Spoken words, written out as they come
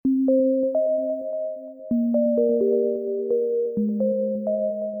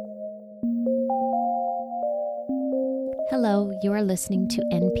You are listening to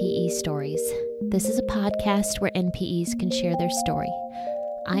NPE Stories. This is a podcast where NPEs can share their story.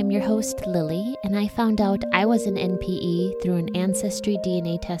 I'm your host, Lily, and I found out I was an NPE through an ancestry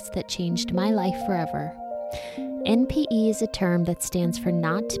DNA test that changed my life forever. NPE is a term that stands for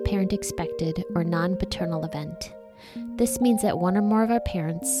Not Parent Expected or Non-Paternal Event. This means that one or more of our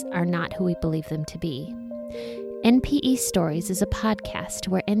parents are not who we believe them to be. NPE Stories is a podcast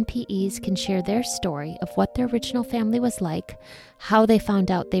where NPEs can share their story of what their original family was like, how they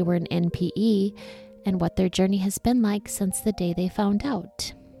found out they were an NPE, and what their journey has been like since the day they found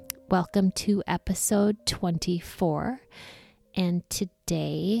out. Welcome to episode 24, and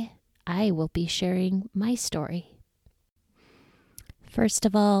today I will be sharing my story. First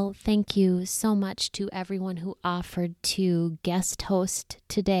of all, thank you so much to everyone who offered to guest host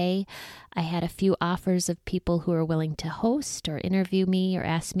today. I had a few offers of people who are willing to host or interview me or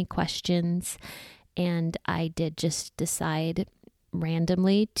ask me questions, and I did just decide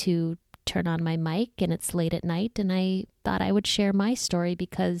randomly to turn on my mic, and it's late at night, and I thought I would share my story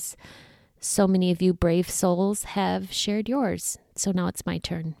because so many of you brave souls have shared yours. So now it's my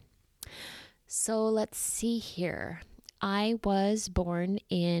turn. So let's see here. I was born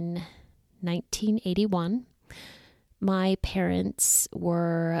in 1981. My parents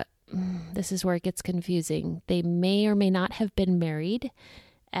were, this is where it gets confusing. They may or may not have been married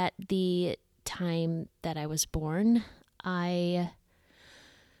at the time that I was born. I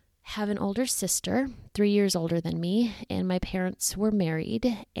have an older sister, 3 years older than me, and my parents were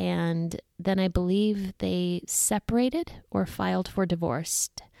married, and then I believe they separated or filed for divorce.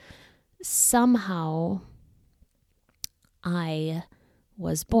 Somehow I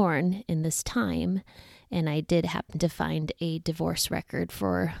was born in this time, and I did happen to find a divorce record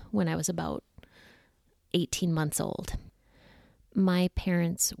for when I was about 18 months old. My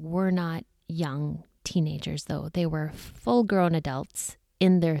parents were not young teenagers, though. They were full-grown adults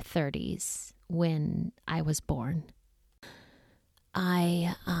in their 30s when I was born.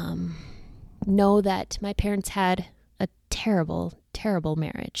 I know that my parents had a terrible, terrible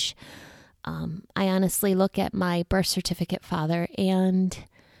marriage. I honestly look at my birth certificate father, and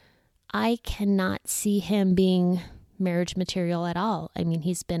I cannot see him being marriage material at all. I mean,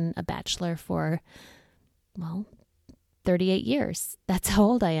 he's been a bachelor for, 38 years. That's how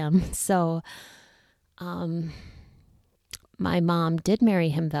old I am. So, my mom did marry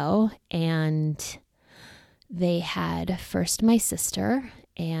him, though, and they had first my sister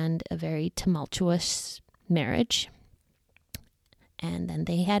and a very tumultuous marriage, and then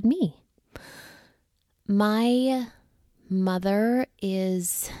they had me. My mother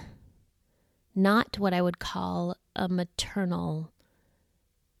is not what I would call a maternal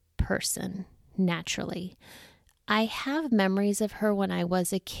person, naturally. I have memories of her when I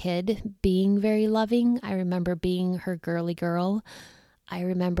was a kid being very loving. I remember being her girly girl. I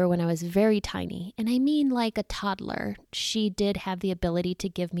remember when I was very tiny, and I mean like a toddler. She did have the ability to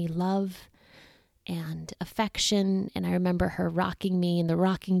give me love and affection, and I remember her rocking me in the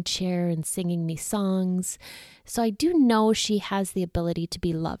rocking chair and singing me songs. So I do know she has the ability to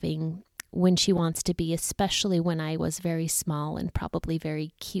be loving when she wants to be, especially when I was very small and probably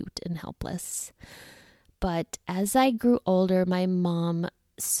very cute and helpless. But as I grew older, my mom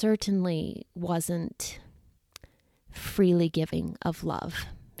certainly wasn't freely giving of love.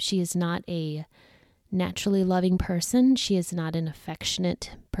 She is not a naturally loving person. She is not an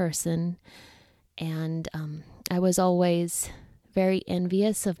affectionate person. And I was always very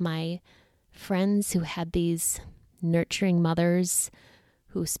envious of my friends who had these nurturing mothers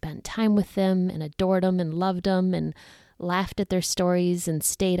who spent time with them and adored them and loved them and laughed at their stories and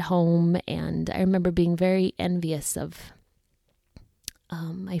stayed home. And I remember being very envious of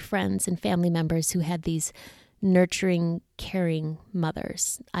my friends and family members who had these nurturing, caring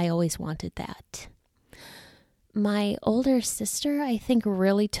mothers. I always wanted that. My older sister, I think,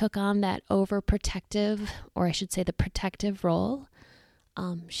 really took on that overprotective, or I should say the protective role.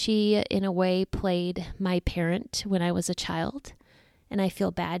 She, in a way, played my parent when I was a child, and I feel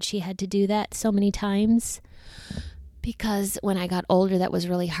bad she had to do that so many times, because when I got older, that was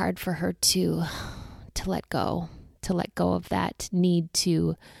really hard for her to let go of that need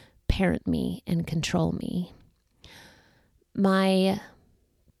to parent me and control me.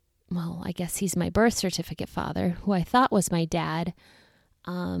 I guess he's my birth certificate father, who I thought was my dad,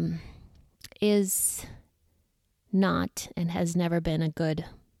 is not and has never been a good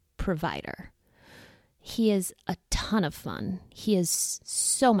provider. He is a ton of fun. He is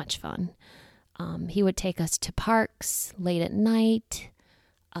so much fun. He would take us to parks late at night,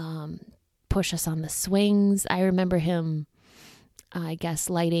 push us on the swings. I remember him I guess,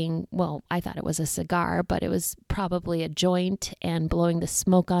 lighting, well, I thought it was a cigar, but it was probably a joint, and blowing the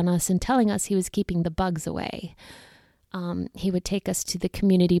smoke on us and telling us he was keeping the bugs away. He would take us to the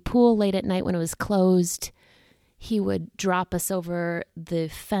community pool late at night when it was closed. He would drop us over the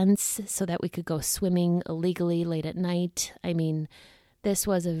fence so that we could go swimming illegally late at night. I mean, this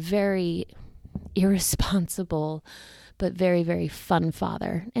was a very irresponsible but very, very fun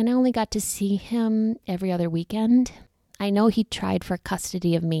father. And I only got to see him every other weekend. I know he tried for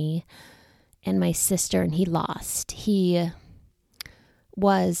custody of me and my sister, and he lost. He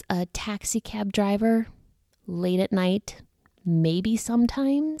was a taxi cab driver late at night, maybe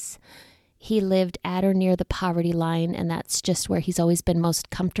sometimes. He lived at or near the poverty line, and that's just where he's always been most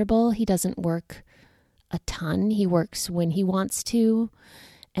comfortable. He doesn't work a ton. He works when he wants to,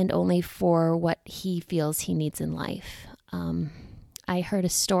 and only for what he feels he needs in life. I heard a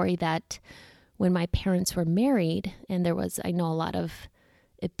story that when my parents were married, and there was, I know, a lot of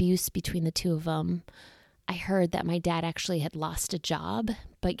abuse between the two of them, I heard that my dad actually had lost a job,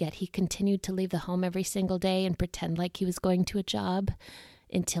 but yet he continued to leave the home every single day and pretend like he was going to a job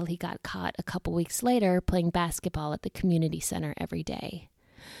until he got caught a couple weeks later playing basketball at the community center every day.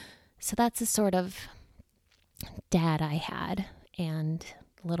 So that's the sort of dad I had, and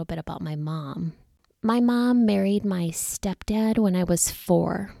a little bit about my mom. My mom married my stepdad when I was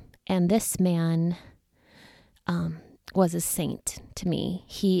 4. And this man was a saint to me.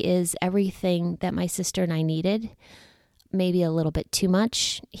 He is everything that my sister and I needed, maybe a little bit too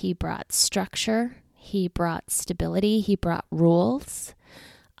much. He brought structure. He brought stability. He brought rules.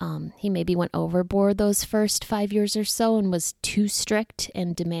 He maybe went overboard those first 5 years or so and was too strict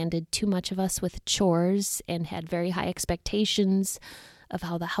and demanded too much of us with chores and had very high expectations of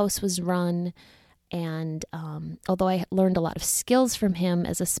how the house was run. And although I learned a lot of skills from him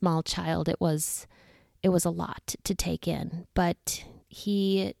as a small child, it was a lot to take in. But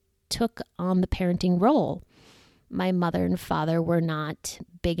he took on the parenting role. My mother and father were not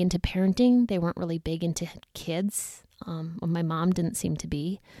big into parenting. They weren't really big into kids. My mom didn't seem to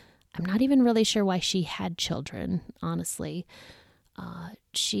be. I'm not even really sure why she had children, honestly.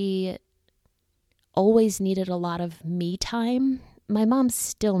 She always needed a lot of me time. My mom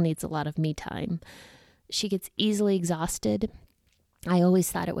still needs a lot of me time. She gets easily exhausted. I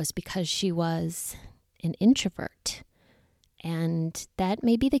always thought it was because she was an introvert. And that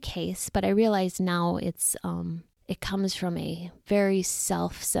may be the case, but I realize now it comes from a very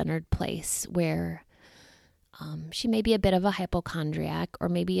self-centered place where she may be a bit of a hypochondriac, or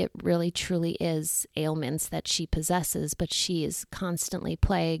maybe it really truly is ailments that she possesses, but she is constantly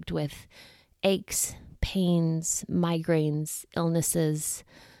plagued with aches, pains, migraines, illnesses.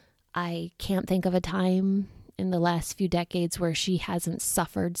 I can't think of a time in the last few decades where she hasn't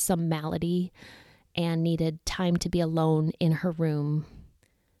suffered some malady and needed time to be alone in her room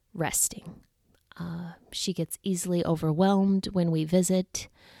resting. She gets easily overwhelmed when we visit.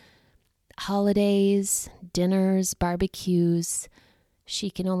 Holidays, dinners, barbecues.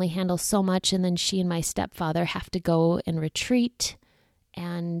 She can only handle so much, and then she and my stepfather have to go and retreat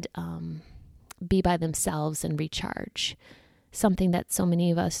and be by themselves and recharge, something that so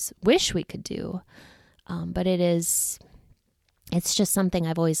many of us wish we could do. But it's just something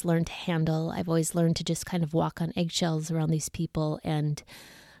I've always learned to handle. I've always learned to just kind of walk on eggshells around these people, and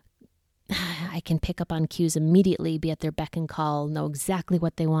I can pick up on cues immediately, be at their beck and call, know exactly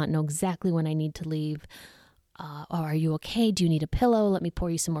what they want, know exactly when I need to leave. Oh, are you okay? Do you need a pillow? Let me pour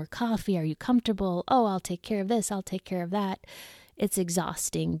you some more coffee. Are you comfortable? Oh, I'll take care of this. I'll take care of that. It's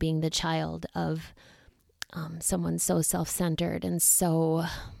exhausting being the child of someone so self-centered and so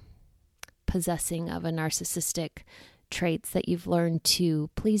possessing of a narcissistic traits that you've learned to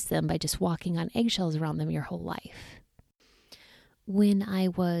please them by just walking on eggshells around them your whole life. When I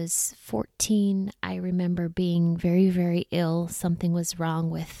was 14, I remember being very, very ill. Something was wrong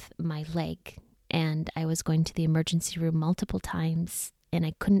with my leg, and I was going to the emergency room multiple times, and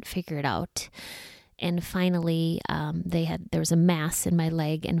I couldn't figure it out. And finally, there was a mass in my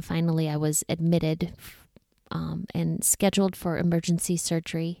leg, and finally I was admitted and scheduled for emergency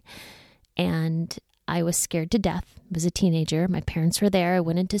surgery. And I was scared to death. I was a teenager. My parents were there. I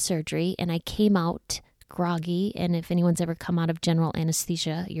went into surgery, and I came out groggy. And if anyone's ever come out of general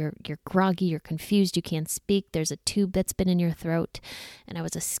anesthesia, you're groggy, you're confused, you can't speak. There's a tube that's been in your throat. And I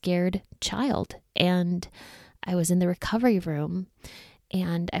was a scared child. And I was in the recovery room,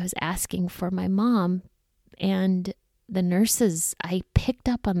 and I was asking for my mom. And the nurses, I picked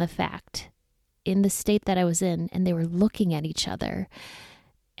up on the fact in the state that I was in, and they were looking at each other.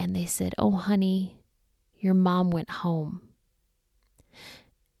 And they said, "Oh, honey, your mom went home."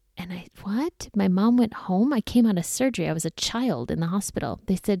 And what? My mom went home? I came out of surgery. I was a child in the hospital.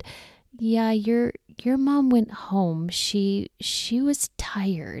 They said, yeah, your mom went home. She was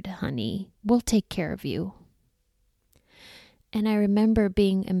tired, honey. We'll take care of you. And I remember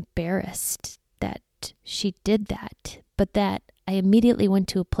being embarrassed that she did that, but that I immediately went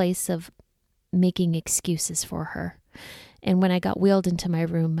to a place of making excuses for her. And when I got wheeled into my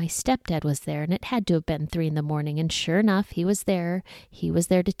room, my stepdad was there, and it had to have been 3 a.m. And sure enough, he was there. He was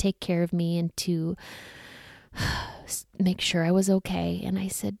there to take care of me and to make sure I was okay. And I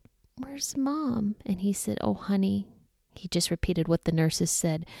said, where's Mom? And he said, oh, honey, he just repeated what the nurses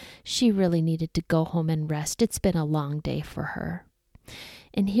said. She really needed to go home and rest. It's been a long day for her.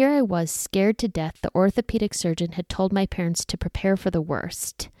 And here I was, scared to death. The orthopedic surgeon had told my parents to prepare for the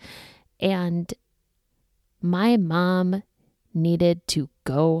worst. And my mom needed to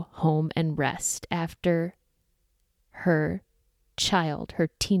go home and rest after her child, her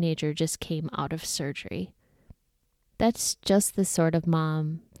teenager, just came out of surgery. That's just the sort of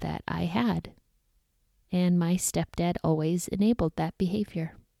mom that I had. And my stepdad always enabled that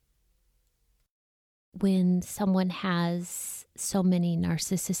behavior. When someone has so many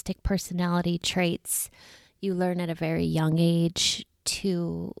narcissistic personality traits, you learn at a very young age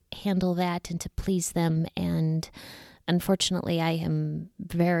to handle that and to please them. And unfortunately, I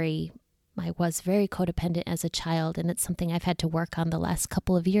was very codependent as a child, and it's something I've had to work on the last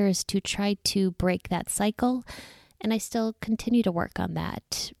couple of years to try to break that cycle. And I still continue to work on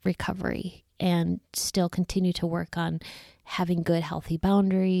that recovery and still continue to work on having good, healthy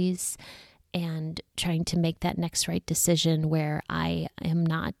boundaries and trying to make that next right decision where I am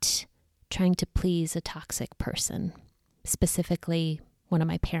not trying to please a toxic person, specifically one of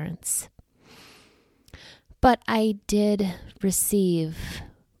my parents. But I did receive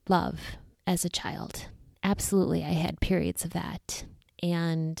love as a child. Absolutely, I had periods of that.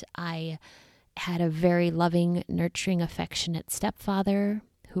 And I had a very loving, nurturing, affectionate stepfather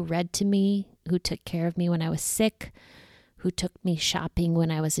who read to me, who took care of me when I was sick, who took me shopping when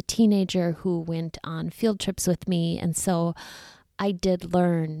I was a teenager, who went on field trips with me. And so I did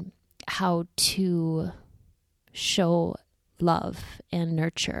learn how to show love and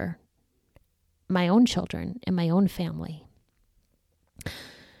nurture my own children and my own family.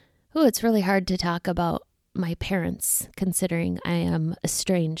 Oh, it's really hard to talk about my parents, considering I am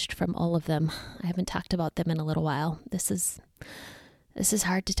estranged from all of them. I haven't talked about them in a little while. This is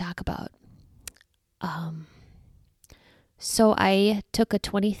hard to talk about. So I took a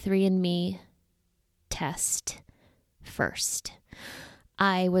 23andMe test first.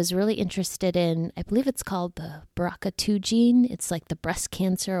 I was really interested in, I believe it's called the BRCA2 gene. It's like the breast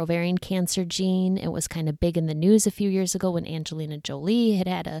cancer, ovarian cancer gene. It was kind of big in the news a few years ago when Angelina Jolie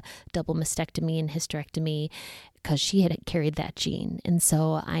had a double mastectomy and hysterectomy because she had carried that gene. And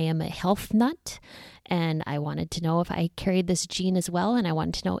so I am a health nut, and I wanted to know if I carried this gene as well. And I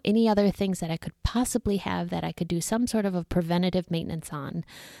wanted to know any other things that I could possibly have that I could do some sort of a preventative maintenance on.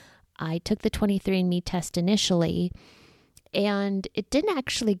 I took the 23andMe test initially, and it didn't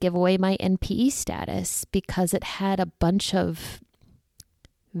actually give away my NPE status because it had a bunch of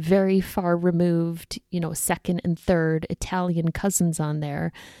very far removed, second and third Italian cousins on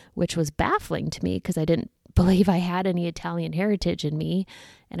there, which was baffling to me because I didn't believe I had any Italian heritage in me.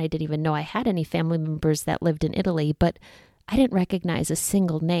 And I didn't even know I had any family members that lived in Italy, but I didn't recognize a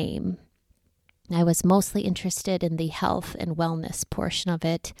single name. I was mostly interested in the health and wellness portion of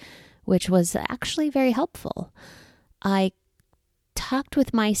it, which was actually very helpful. I talked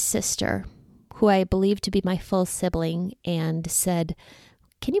with my sister, who I believe to be my full sibling, and said,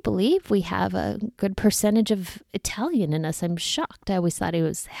 can you believe we have a good percentage of Italian in us? I'm shocked. I always thought it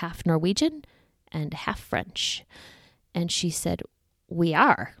was half Norwegian and half French. And she said, we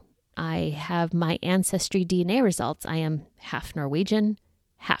are. I have my ancestry DNA results. I am half Norwegian,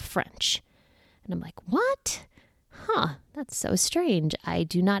 half French. And I'm like, what? That's so strange. I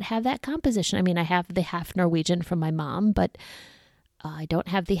do not have that composition. I mean, I have the half Norwegian from my mom, but I don't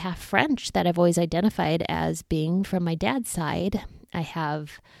have the half French that I've always identified as being from my dad's side. I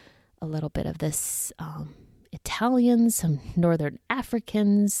have a little bit of this Italian, some Northern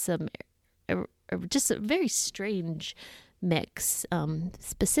Africans, some just a very strange mix,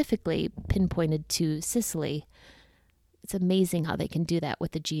 specifically pinpointed to Sicily. It's amazing how they can do that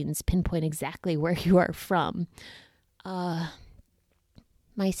with the genes, pinpoint exactly where you are from.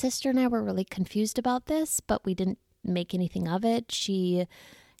 My sister and I were really confused about this, but we didn't make anything of it. She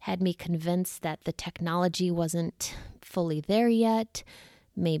had me convinced that the technology wasn't fully there yet.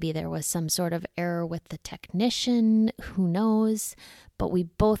 Maybe there was some sort of error with the technician, who knows? But we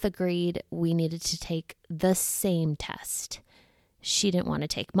both agreed we needed to take the same test. She didn't want to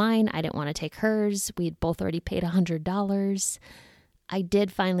take mine. I didn't want to take hers. We had both already paid $100. I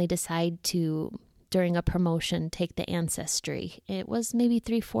did finally decide to, during a promotion, take the Ancestry. It was maybe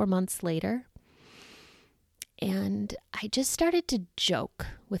 3-4 months later. And I just started to joke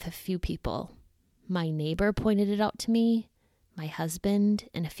with a few people. My neighbor pointed it out to me. My husband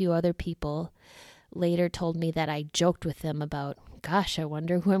and a few other people later told me that I joked with them about, gosh, I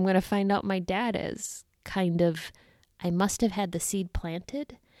wonder who I'm going to find out my dad is. Kind of, I must have had the seed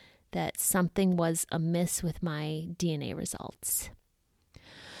planted that something was amiss with my DNA results.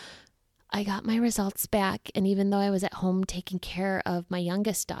 I got my results back, and even though I was at home taking care of my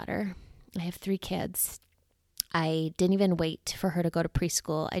youngest daughter, I have 3 kids, I didn't even wait for her to go to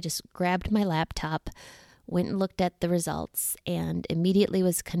preschool. I just grabbed my laptop, went and looked at the results, and immediately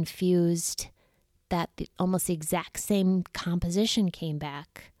was confused that almost the exact same composition came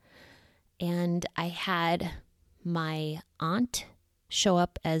back. And I had my aunt show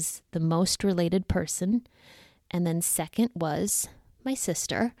up as the most related person, and then second was my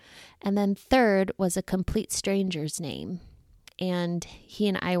sister, and then third was a complete stranger's name. And he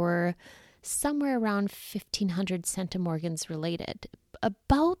and I were somewhere around 1,500 centimorgans related,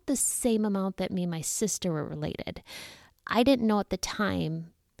 about the same amount that me and my sister were related. I didn't know at the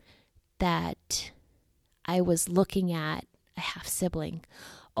time that I was looking at a half sibling.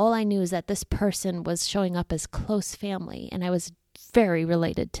 All I knew is that this person was showing up as close family, and I was very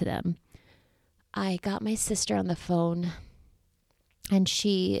related to them. I got my sister on the phone, and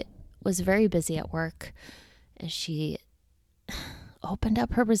she was very busy at work, and she opened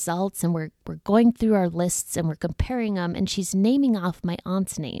up her results, and we're going through our lists, and we're comparing them, and she's naming off my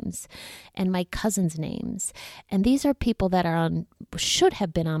aunt's names and my cousin's names. And these are people that should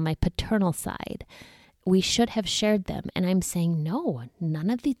have been on my paternal side. We should have shared them. And I'm saying, no, none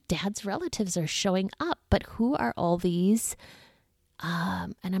of the dad's relatives are showing up. But who are all these?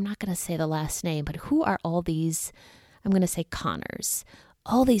 And I'm not going to say the last name, but who are all these? I'm going to say Connors.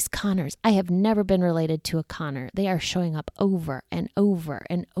 All these Connors. I have never been related to a Connor. They are showing up over and over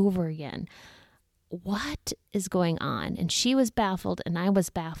and over again. What is going on? And she was baffled, and I was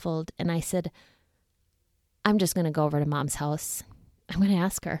baffled. And I said, I'm just going to go over to Mom's house. I'm going to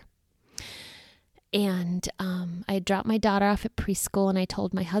ask her. And I dropped my daughter off at preschool, and I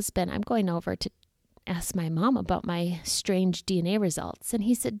told my husband, I'm going over to ask my mom about my strange DNA results. And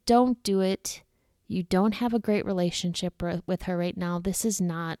he said, don't do it. You don't have a great relationship with her right now. This is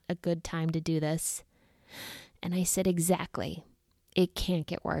not a good time to do this. And I said, exactly. It can't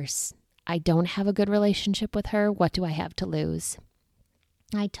get worse. I don't have a good relationship with her. What do I have to lose?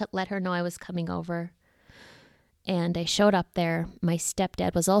 I let her know I was coming over. And I showed up there. My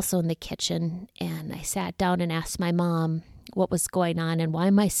stepdad was also in the kitchen. And I sat down and asked my mom what was going on and why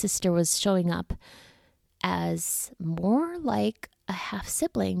my sister was showing up as more like a half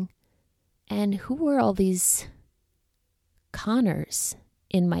sibling. And who were all these Connors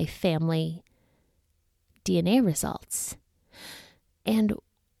in my family DNA results? And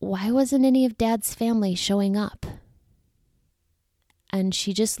why wasn't any of Dad's family showing up? And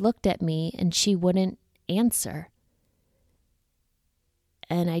she just looked at me and she wouldn't answer.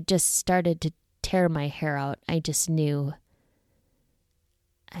 And I just started to tear my hair out. I just knew.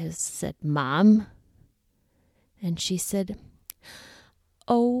 I said, Mom? And she said,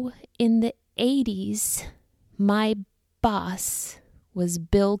 oh, in the 80s, my boss was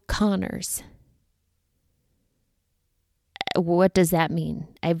Bill Connors. What does that mean?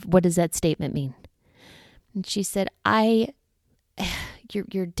 What does that statement mean? And she said,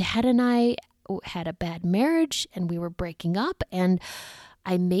 your dad and I had a bad marriage and we were breaking up, and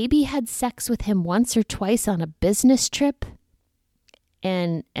I maybe had sex with him once or twice on a business trip.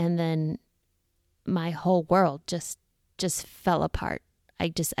 And then my whole world just fell apart. I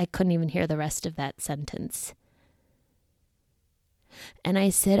couldn't even hear the rest of that sentence. And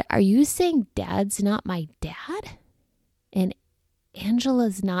I said, are you saying Dad's not my dad? And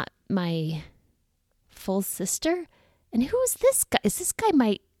Angela's not my full sister? And who is this guy? Is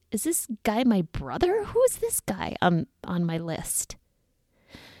this guy my brother? Who is this guy on my list?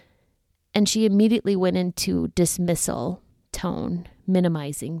 And she immediately went into dismissal tone,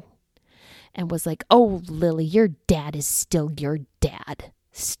 minimizing, and was like, oh, Lily, your dad is still your dad.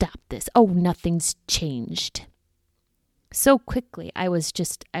 Stop this. Oh, nothing's changed. So quickly, I was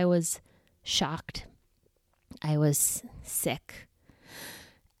shocked. I was sick.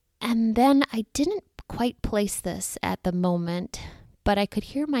 And then I didn't quite place this at the moment, but I could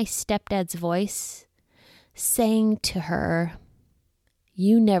hear my stepdad's voice saying to her,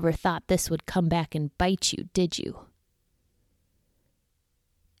 you never thought this would come back and bite you, did you?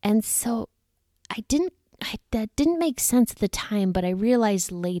 And so that didn't make sense at the time, but I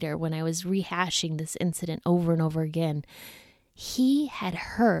realized later when I was rehashing this incident over and over again, he had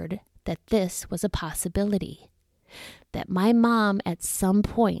heard that this was a possibility, that my mom at some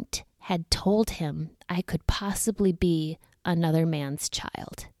point had told him I could possibly be another man's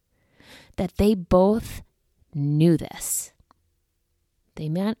child, that they both knew this. They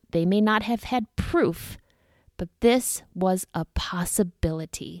may not have had proof, but this was a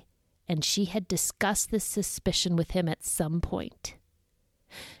possibility, and she had discussed this suspicion with him at some point.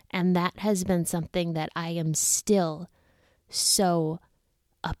 And that has been something that I am still so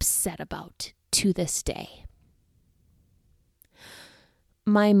upset about to this day.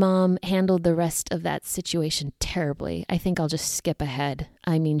 My mom handled the rest of that situation terribly. I think I'll just skip ahead.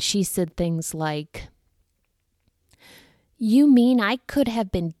 I mean, she said things like, "You mean I could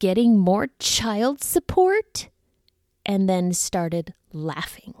have been getting more child support?" And then started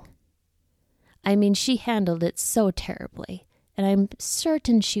laughing. I mean, she handled it so terribly, and I'm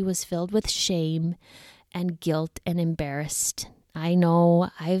certain she was filled with shame and guilt and embarrassed. I know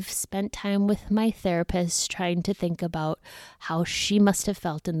I've spent time with my therapist trying to think about how she must have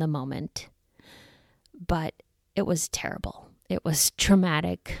felt in the moment. But it was terrible. It was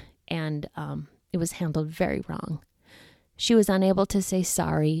traumatic, and it was handled very wrong. She was unable to say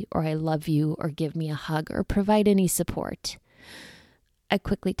sorry or I love you or give me a hug or provide any support. I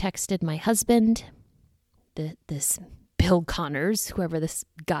quickly texted my husband. This Bill Connors, whoever this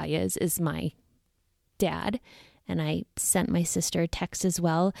guy is my dad. And I sent my sister a text as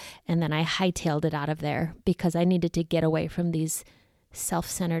well. And then I hightailed it out of there because I needed to get away from these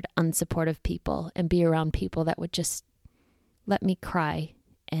self-centered, unsupportive people and be around people that would just let me cry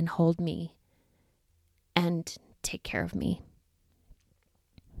and hold me and take care of me.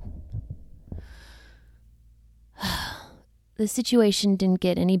 The situation didn't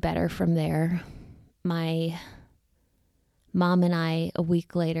get any better from there. My mom and I, a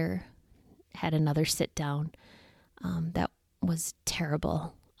week later, had another sit down. That was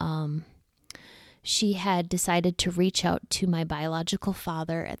terrible. She had decided to reach out to my biological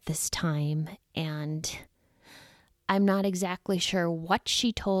father at this time, and I'm not exactly sure what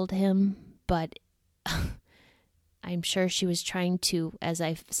she told him, but I'm sure she was trying to, as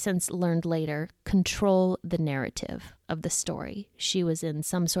I've since learned later, control the narrative of the story. She was in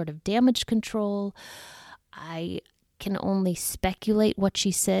some sort of damage control. I can only speculate what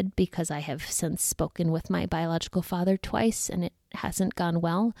she said because I have since spoken with my biological father twice and it hasn't gone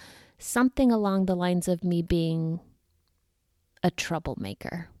well. Something along the lines of me being a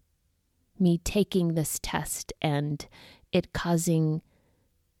troublemaker, me taking this test and it causing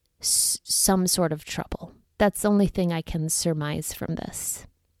some sort of trouble. That's the only thing I can surmise from this.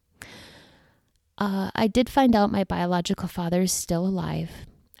 I did find out my biological father is still alive.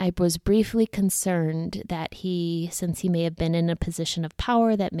 I was briefly concerned that since he may have been in a position of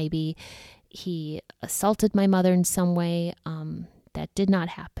power, that maybe he assaulted my mother in some way. That did not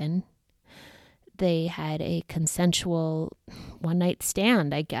happen. They had a consensual one-night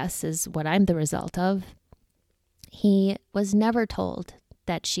stand, I guess, is what I'm the result of. He was never told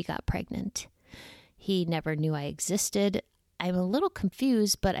that she got pregnant. He never knew I existed. I'm a little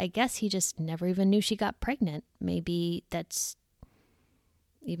confused, but I guess he just never even knew she got pregnant. Maybe that's...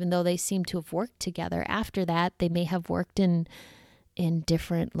 Even though they seem to have worked together after that, they may have worked in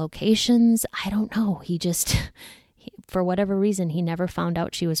different locations. I don't know. For whatever reason, he never found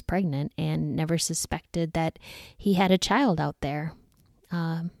out she was pregnant and never suspected that he had a child out there.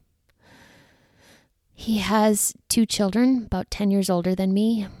 He has 2 children, about 10 years older than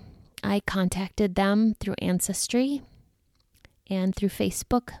me. I contacted them through Ancestry and through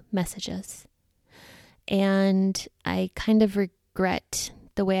Facebook messages. And I kind of regret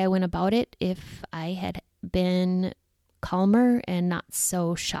the way I went about it. If I had been calmer and not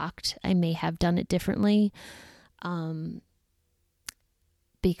so shocked, I may have done it differently.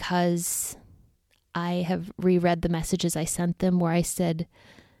 Because I have reread the messages I sent them where I said,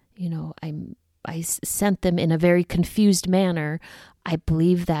 I sent them in a very confused manner. I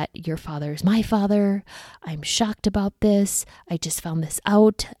believe that your father is my father. I'm shocked about this. I just found this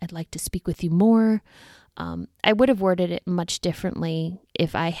out. I'd like to speak with you more. I would have worded it much differently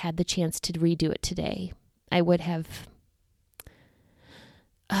if I had the chance to redo it today. I would have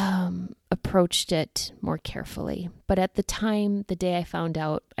approached it more carefully. But at the time, the day I found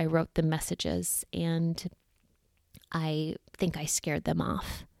out, I wrote the messages and I think I scared them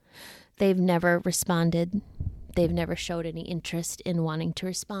off. They've never responded. They've never showed any interest in wanting to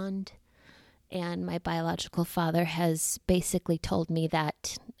respond. And my biological father has basically told me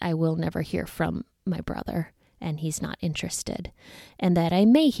that I will never hear from my brother and he's not interested. And that I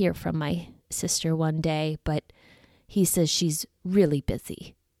may hear from my sister one day, but he says she's really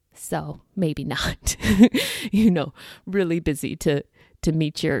busy. So maybe not, really busy to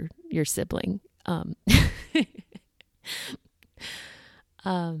meet your sibling.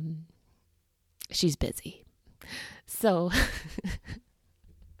 She's busy. So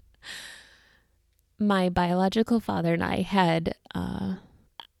my biological father and I had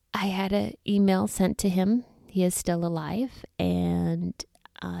an email sent to him. He is still alive, and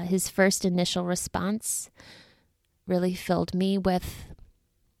his first initial response really filled me with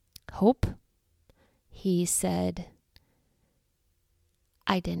hope. He said,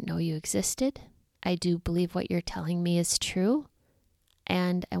 "I didn't know you existed. I do believe what you're telling me is true,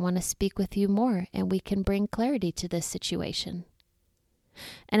 and I want to speak with you more, and we can bring clarity to this situation."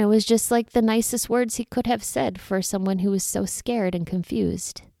 And it was just like the nicest words he could have said for someone who was so scared and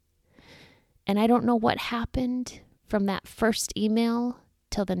confused. And I don't know what happened from that first email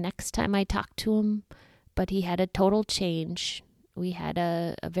till the next time I talked to him, but he had a total change. We had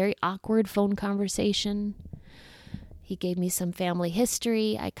a very awkward phone conversation. He gave me some family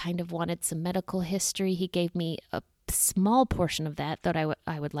history. I kind of wanted some medical history. He gave me a small portion of that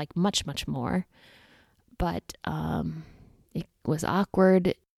I would like much, much more. But it was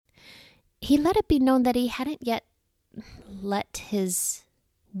awkward. He let it be known that he hadn't yet let his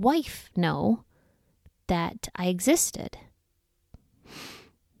wife know that I existed.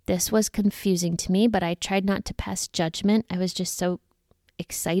 This was confusing to me, but I tried not to pass judgment. I was just so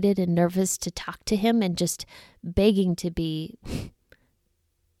excited and nervous to talk to him and just begging to be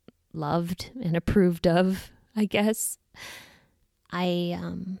loved and approved of, I guess. I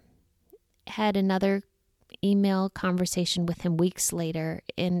had another email conversation with him weeks later,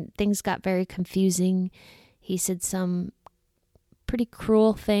 and things got very confusing. He said some pretty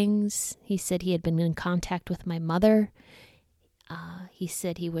cruel things. He said he had been in contact with my mother. He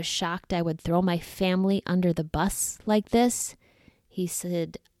said he was shocked I would throw my family under the bus like this. He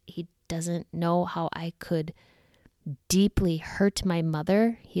said he doesn't know how I could deeply hurt my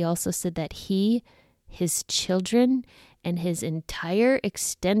mother. He also said that he, his children, and his entire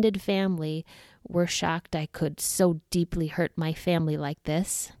extended family were shocked I could so deeply hurt my family like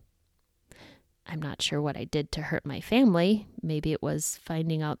this. I'm not sure what I did to hurt my family. Maybe it was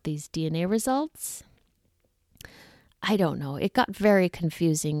finding out these DNA results. I don't know. It got very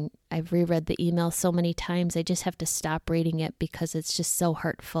confusing. I've reread the email so many times. I just have to stop reading it because it's just so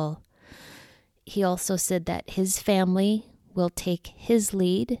hurtful. He also said that his family will take his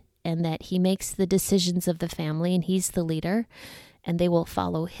lead and that he makes the decisions of the family and he's the leader, and they will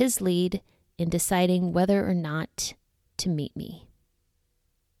follow his lead in deciding whether or not to meet me.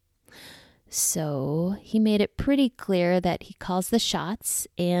 So he made it pretty clear that he calls the shots,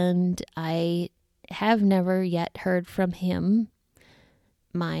 and I have never yet heard from him,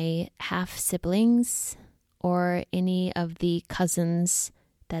 my half-siblings, or any of the cousins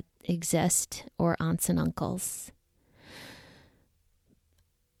that exist, or aunts and uncles.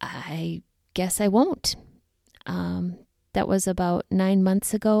 I guess I won't. That was about 9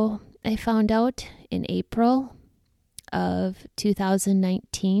 months ago. I found out in April of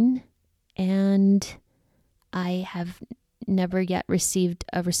 2019, and I have never yet received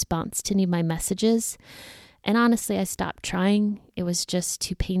a response to any of my messages. And honestly, I stopped trying. It was just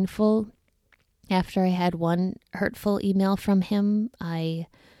too painful. After I had one hurtful email from him, I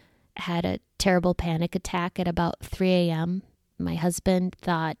had a terrible panic attack at about 3 a.m. My husband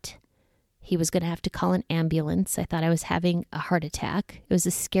thought he was going to have to call an ambulance. I thought I was having a heart attack. It was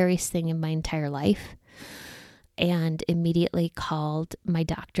the scariest thing in my entire life. And immediately called my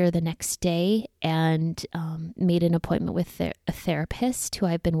doctor the next day and made an appointment with a therapist who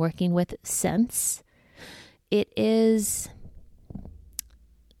I've been working with since. It is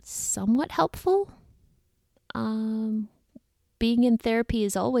somewhat helpful. Being in therapy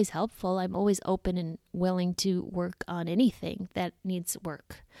is always helpful. I'm always open and willing to work on anything that needs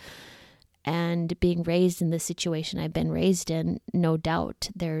work. And being raised in the situation I've been raised in, no doubt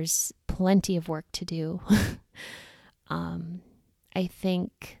there's plenty of work to do. I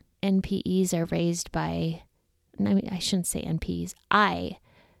think NPEs are raised by, I shouldn't say NPEs. I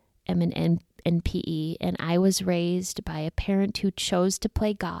am an NPE, and I was raised by a parent who chose to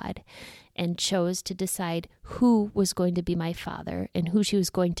play God and chose to decide who was going to be my father and who she was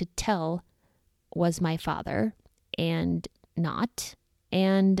going to tell was my father and not.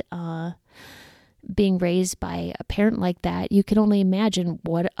 And being raised by a parent like that, you can only imagine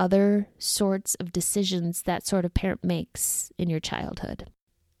what other sorts of decisions that sort of parent makes in your childhood.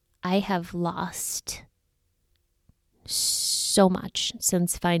 I have lost so much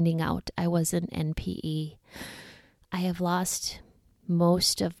since finding out I was an NPE. I have lost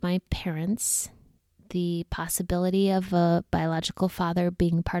most of my parents, the possibility of a biological father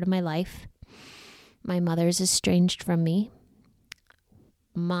being part of my life. My mother's estranged from me.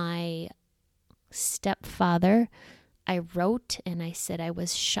 My stepfather, I wrote and I said I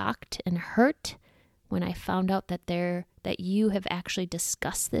was shocked and hurt when I found out that you have actually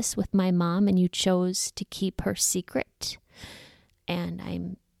discussed this with my mom and you chose to keep her secret. And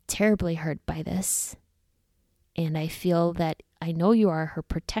I'm terribly hurt by this. And I feel that I know you are her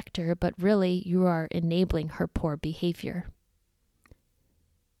protector, but really you are enabling her poor behavior.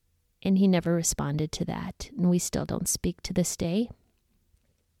 And he never responded to that. And we still don't speak to this day.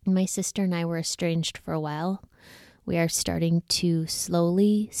 My sister and I were estranged for a while. We are starting to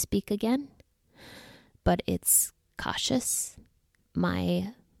slowly speak again, but it's cautious.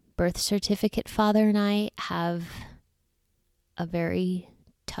 My birth certificate father and I have a very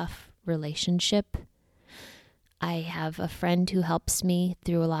tough relationship. I have a friend who helps me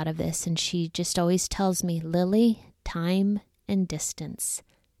through a lot of this, and she just always tells me, Lily, time and distance.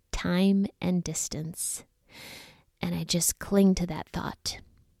 Time and distance. And I just cling to that thought,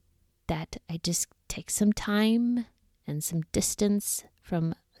 that I just take some time and some distance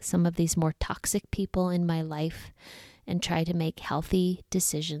from some of these more toxic people in my life and try to make healthy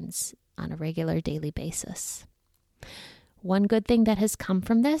decisions on a regular daily basis. One good thing that has come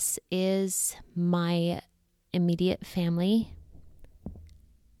from this is my immediate family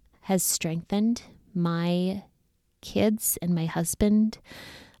has strengthened. My kids and my husband,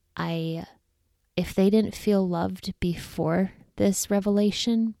 if they didn't feel loved before this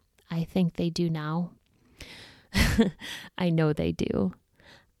revelation, I think they do now. I know they do.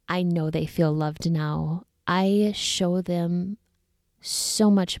 I know they feel loved now. I show them so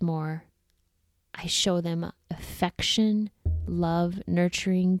much more. I show them affection, love,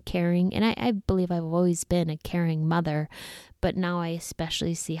 nurturing, caring. And I believe I've always been a caring mother, but now I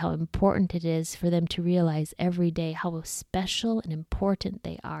especially see how important it is for them to realize every day how special and important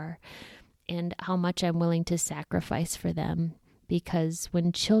they are and how much I'm willing to sacrifice for them. Because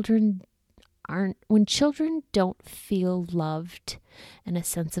when children don't feel loved and a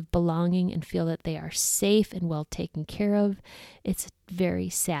sense of belonging and feel that they are safe and well taken care of, it's a very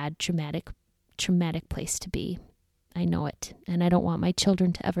sad, traumatic place to be. I know it, and I don't want my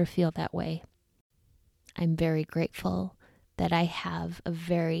children to ever feel that way. I'm very grateful that I have a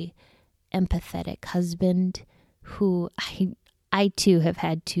very empathetic husband who I too have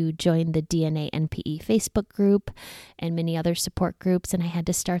had to join the DNA NPE Facebook group and many other support groups, and I had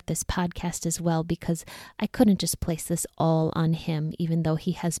to start this podcast as well because I couldn't just place this all on him, even though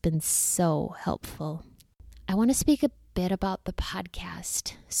he has been so helpful. I want to speak a bit about the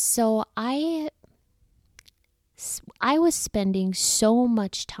podcast. So I was spending so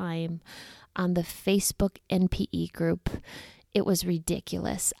much time on the Facebook NPE group. It was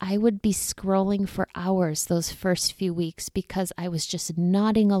ridiculous. I would be scrolling for hours those first few weeks because I was just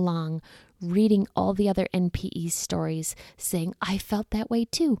nodding along, reading all the other NPE stories, saying, I felt that way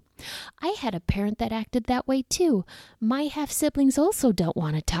too. I had a parent that acted that way too. My half-siblings also don't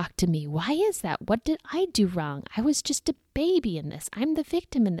want to talk to me. Why is that? What did I do wrong? I was just a baby in this. I'm the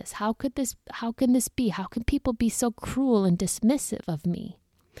victim in this. How can this be? How can people be so cruel and dismissive of me?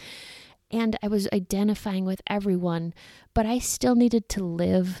 And I was identifying with everyone, but I still needed to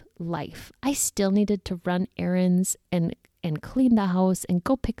live life. I still needed to run errands and clean the house and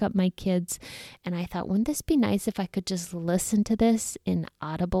go pick up my kids. And I thought, wouldn't this be nice if I could just listen to this in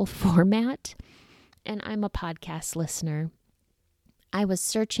audible format? And I'm a podcast listener. I was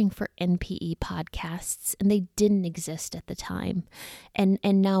searching for NPE podcasts, and they didn't exist at the time. And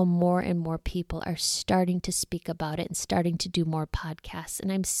now more and more people are starting to speak about it and starting to do more podcasts.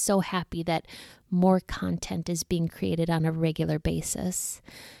 And I'm so happy that more content is being created on a regular basis.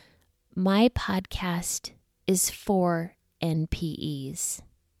 My podcast is for NPEs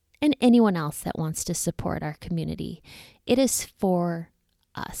and anyone else that wants to support our community. It is for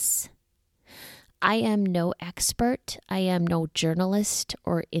us. I am no expert. I am no journalist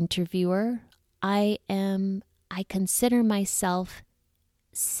or interviewer. I consider myself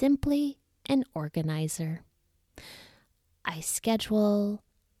simply an organizer. I schedule,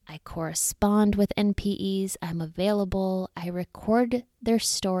 I correspond with NPEs, I'm available, I record their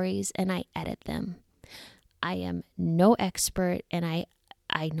stories, and I edit them. I am no expert, and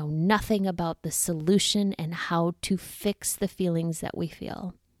I know nothing about the solution and how to fix the feelings that we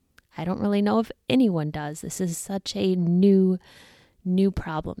feel. I don't really know if anyone does. This is such a new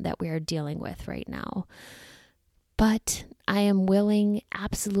problem that we are dealing with right now. But I am willing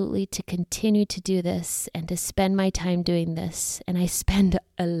absolutely to continue to do this and to spend my time doing this. And I spend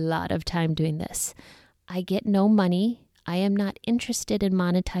a lot of time doing this. I get no money. I am not interested in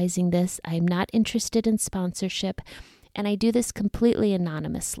monetizing this. I am not interested in sponsorship. And I do this completely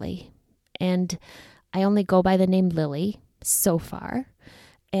anonymously. And I only go by the name Lily so far.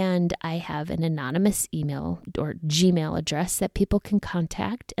 And I have an anonymous email or Gmail address that people can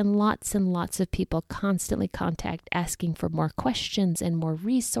contact. And lots of people constantly contact asking for more questions and more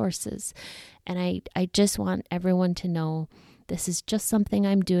resources. And I just want everyone to know this is just something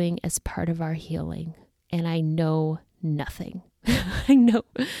I'm doing as part of our healing. And I know nothing. I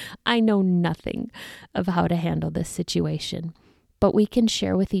know nothing of how to handle this situation. But we can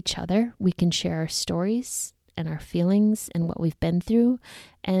share with each other. We can share our stories and our feelings and what we've been through.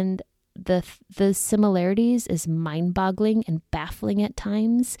 And the similarities is mind-boggling and baffling at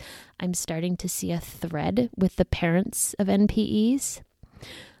times. I'm starting to see a thread with the parents of NPEs.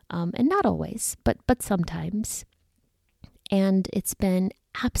 And not always, but sometimes. And it's been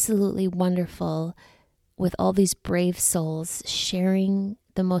absolutely wonderful with all these brave souls sharing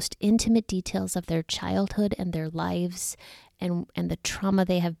the most intimate details of their childhood and their lives and the trauma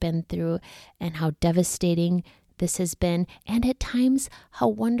they have been through and how devastating this has been, and at times how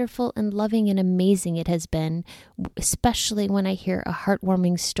wonderful and loving and amazing it has been, especially when I hear a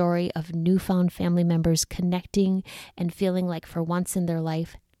heartwarming story of newfound family members connecting and feeling like for once in their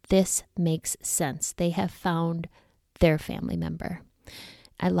life, this makes sense. They have found their family member.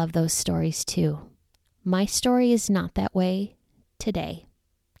 I love those stories too. My story is not that way today.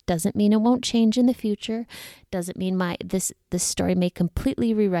 Doesn't mean it won't change in the future. Doesn't mean this story may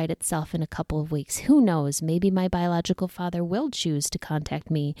completely rewrite itself in a couple of weeks. Who knows? Maybe my biological father will choose to contact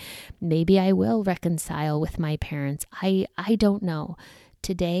me. Maybe I will reconcile with my parents. I don't know.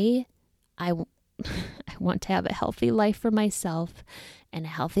 Today, I want to have a healthy life for myself and a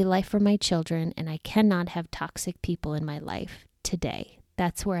healthy life for my children, and I cannot have toxic people in my life today.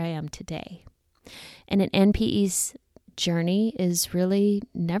 That's where I am today. And an NPE's journey is really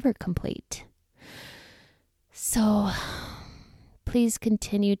never complete. So please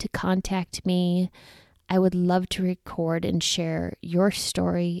continue to contact me. I would love to record and share your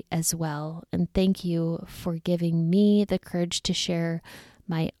story as well. And thank you for giving me the courage to share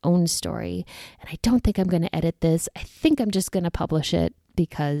my own story. And I don't think I'm going to edit this. I think I'm just going to publish it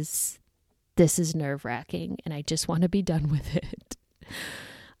because this is nerve-wracking and I just want to be done with it.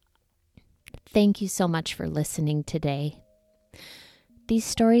 Thank you so much for listening today. These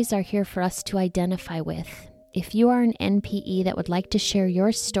stories are here for us to identify with. If you are an NPE that would like to share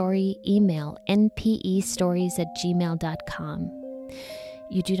your story, email npestories@gmail.com.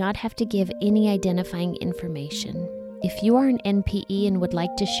 You do not have to give any identifying information. If you are an NPE and would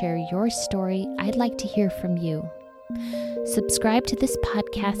like to share your story, I'd like to hear from you. Subscribe to this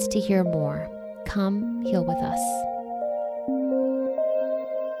podcast to hear more. Come heal with us.